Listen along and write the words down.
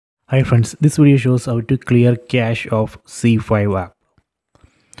Hi friends, this video shows how to clear cache of ZEE5 app.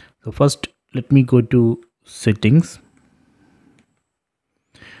 So first let me go to settings,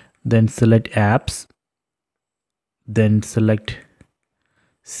 then select apps, then select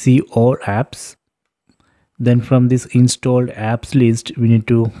see all apps. Then from this installed apps list we need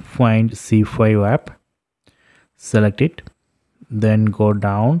to find ZEE5 app, select it, then go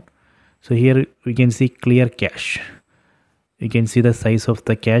down. So here we can see clear cache. You can see the size of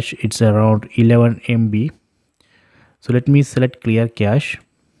the cache, it's around 11 MB. So let me select clear cache,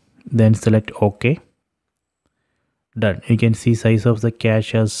 then select OK. Done. You can see size of the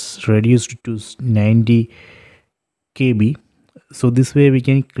cache has reduced to 90 KB. So this way we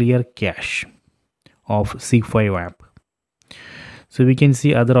can clear cache of ZEE5 app. So we can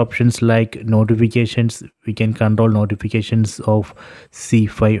see other options like notifications. We can control notifications of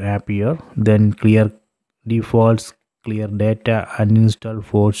ZEE5 app here. Then clear defaults, clear data, uninstall,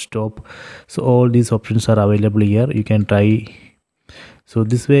 force stop. So all these options are available here. You can try. So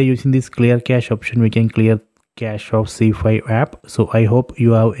this way, using this clear cache option, we can clear cache of ZEE5 app. So I hope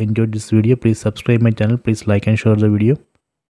you have enjoyed this video. Please subscribe my channel. Please like and share the video.